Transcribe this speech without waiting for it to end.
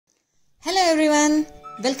Hello everyone,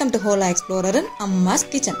 welcome to Hola Explorer in Amma's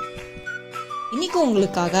Kitchen. இன்னைக்கு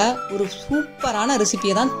உங்களுக்காக ஒரு சூப்பரான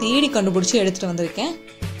ரெசிபியை தான் தேடி கண்டுபிடிச்சு எடுத்துட்டு வந்திருக்கேன்.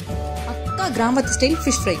 அக்கா கிராமத்து ஸ்டைல்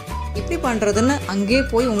ஃபிஷ் ஃப்ரை எப்படி பண்றதுன்னு அங்கேயே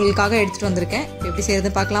போய் உங்களுக்காக எடுத்துட்டு வந்திருக்கேன். எப்படி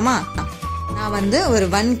செய்யறதுன்னு பார்க்கலாமா? நான் ஒரு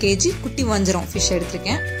 1 kg குட்டி வஞ்சரம் ஃபிஷ்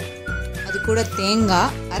எடுத்திருக்கேன். அது கூட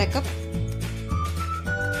தேங்காய் 1/2 கப்,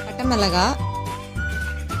 பட்டை மிளகாய்,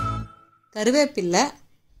 கருவேப்பிலை,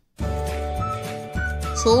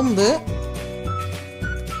 சோம்பு,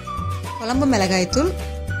 குழம்பு மிளகாய்த்தூள்,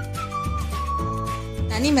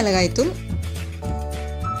 தனி மிளகாய்த்தூள்,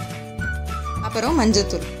 அப்புறம்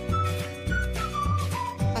மஞ்சத்தூள்.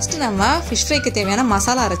 ஃபர்ஸ்ட் நம்ம ஃபிஷ் ஃப்ரைக்கு தேவையான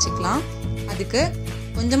மசாலா அரைச்சிக்கலாம். அதுக்கு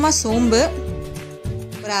கொஞ்சமாக சோம்பு,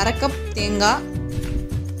 ஒரு 1/2 கப் தேங்காய்,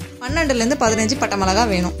 12 to 15 பட்டை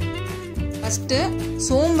மிளகாய் வேணும். ஃபஸ்ட்டு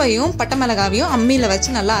சோம்பையும் பட்டை மிளகாவையும் அம்மியில்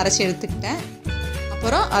வச்சு நல்லா அரைச்சி எடுத்துக்கிட்டேன்.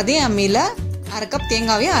 அப்புறம் அதே அம்மியில் 1/2 கப்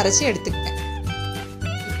தேங்காவையும் அரைச்சி எடுத்துக்கிட்டேன்.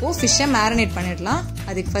 இப்போது ஃபிஷ்ஷை மேரினேட் பண்ணிடலாம்.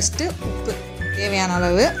 அதுக்கு ஃபஸ்ட்டு உப்பு தேவையான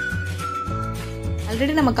அளவு.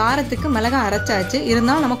 ஆல்ரெடி நம்ம காரத்துக்கு மிளகாய் அரைச்சாச்சு,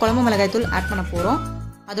 இருந்தாலும் நம்ம குழம்பு மிளகாய் தூள் ஆட் பண்ண போகிறோம்.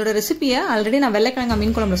 அதோட ரெசிபியை ஆல்ரெடி நான் வெள்ளைக்கிழங்கா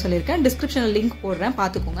மீன் குழம்புல சொல்லியிருக்கேன். டிஸ்கிரிப்ஷனில் லிங்க் போடுறேன்,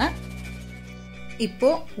 பார்த்துக்கோங்க.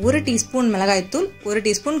 இப்போது 1 டீஸ்பூன் மிளகாய்த்தூள், 1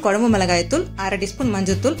 டீஸ்பூன் குழம்பு மிளகாய்த்தூள், 1/2 டீஸ்பூன்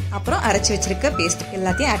மஞ்சத்தூள், அப்புறம் அரைச்சி வச்சிருக்க பேஸ்ட்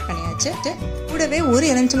எல்லாத்தையும் ஆட் பண்ணியாச்சு. கூடவே ஒரு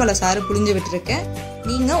எலுமிச்சம்பழ சாறு புளிஞ்சு விட்டுருக்கேன்.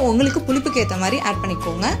 நீங்கள் உங்களுக்கு புளிப்புக்கு ஏற்ற மாதிரி ஆட்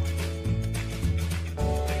பண்ணிக்கோங்க.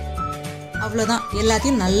 அவ்வளோதான்,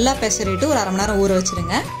 எல்லாத்தையும் நல்லா பெசரிட்டு ஒரு 1/2 மணி நேரம் ஊற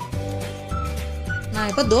வச்சுருங்க. நான்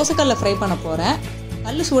இப்போ தோசைக்கல்லில் ஃப்ரை பண்ண போகிறேன்.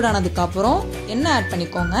 கல் சூடானதுக்கப்புறம் எண்ணெய் ஆட்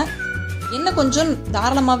பண்ணிக்கோங்க. எண்ணெய் கொஞ்சம்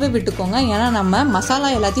தாராளமாகவே விட்டுக்கோங்க, ஏன்னா நம்ம மசாலா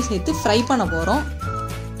எல்லாத்தையும் சேர்த்து ஃப்ரை பண்ண போகிறோம்.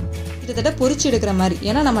 கிட்டத்தட்ட பொரிச்சு எடுக்கிற மாதிரி,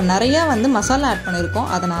 ஏன்னா நம்ம நிறையா மசாலா ஆட்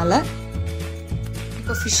பண்ணியிருக்கோம். அதனால்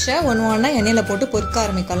இப்போ ஃபிஷ்ஷை ஒன்று எண்ணெயில் போட்டு பொரிக்க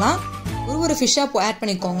ஆரம்பிக்கலாம். ஒரு ஃபிஷ்ஷாக ஆட்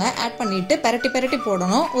பண்ணிக்கோங்க. ஆட் பண்ணிவிட்டு பெரட்டி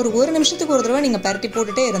போடணும். ஒரு நிமிஷத்துக்கு ஒரு தடவை நீங்கள் பெரட்டி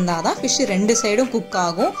போட்டுகிட்டே இருந்தால் தான் ஃபிஷ்ஷு 2 சைடும் குக்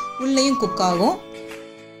ஆகும், உள்ளேயும் குக் ஆகும்.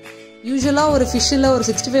 யூஸ்வலாக ஒரு ஃபிஷ்ஷில் ஒரு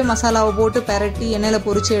 65 மசாலாவை போட்டு பெரட்டி எண்ணெயில்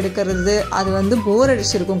பொரிச்சு எடுக்கிறது அது போர்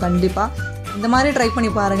அடிச்சிருக்கும். கண்டிப்பாக இந்த மாதிரி ட்ரை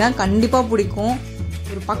பண்ணி பாருங்கள், கண்டிப்பாக பிடிக்கும்.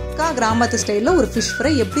 ஒரு பக்கா கிராமத்து ஸ்டைலில் ஒரு ஃபிஷ்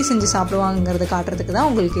ஃப்ரை எப்படி செஞ்சு சாப்பிடுவாங்கிறத காட்டுறதுக்கு தான்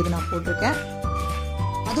உங்களுக்கு இது நான் போட்டிருக்கேன்.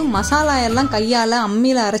 அதுவும் மசாலா எல்லாம் கையால்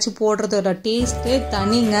அம்மியில் அரைச்சி போடுறதோட டேஸ்ட்டே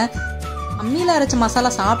தனிங்க. அம்மியில் அரைச்ச மசாலா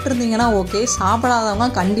சாப்பிட்ருந்தீங்கன்னா ஓகே, சாப்பிடாதவங்க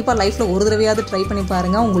கண்டிப்பாக லைஃப்பில் ஒரு தடவையாவது ட்ரை பண்ணி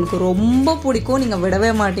பாருங்கள், உங்களுக்கு ரொம்ப பிடிக்கும், நீங்கள் விடவே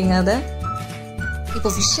மாட்டீங்க அதை. இப்போ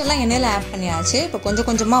ஃபிஷ் எல்லாம் எண்ணெயில் ஆட் பண்ணியாச்சு. இப்போ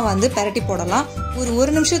கொஞ்சமாக பெரட்டி போடலாம்.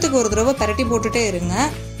 ஒரு நிமிஷத்துக்கு ஒரு தடவை பெரட்டி போட்டுகிட்டே இருங்க.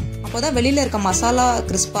 அப்போ தான் வெளியில் இருக்க மசாலா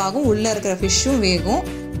கிறிஸ்பாகும், உள்ளே இருக்கிற ஃபிஷ்ஷும் வேகும்.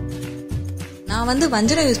 நான்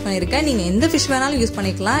வஞ்சரம் யூஸ் பண்ணியிருக்கேன். நீங்கள் எந்த ஃபிஷ் வேணாலும் யூஸ்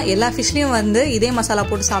பண்ணிக்கலாம். எல்லா ஃபிஷ்லேயும் இதே மசாலா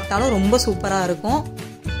போட்டு சாப்பிட்டாலும் ரொம்ப சூப்பராக இருக்கும்.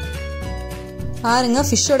 பாருங்கள்,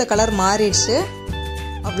 ஃபிஷ்ஷோட கலர் மாறிடுச்சு.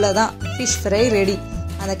 அவ்வளோதான், ஃபிஷ் ஃப்ரை ரெடி.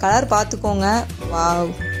 அந்த கலர் பார்த்துக்கோங்க, வாவ்,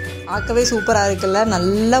 பார்க்கவே சூப்பராக இருக்குல்ல.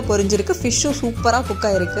 நல்லா பொரிஞ்சிருக்கு, ஃபிஷ்ஷும் சூப்பராக குக்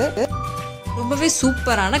ஆகிருக்கு. ரொம்பவே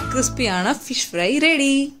சூப்பரான கிறிஸ்பியான ஃபிஷ் ஃப்ரை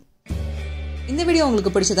ரெடி. இந்த வீடியோ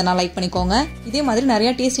உங்களுக்கு பிடிச்சதுனா லைக் பண்ணிக்கோங்க. இதே மாதிரி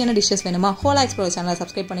நிறைய டேஸ்டியான டிஷ்ஷஸ் வேணுமா, ஹோலா எக்ஸ்ப்ளோர் சேனலை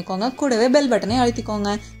சப்ஸ்கிரைப் பண்ணிக்கோங்க. கூடவே பெல் பட்டனை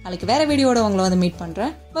அழுத்திக்கோங்க. நாளைக்கு வேறு வீடியோட உங்களை மீட்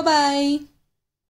பண்ணுறேன். பாய்.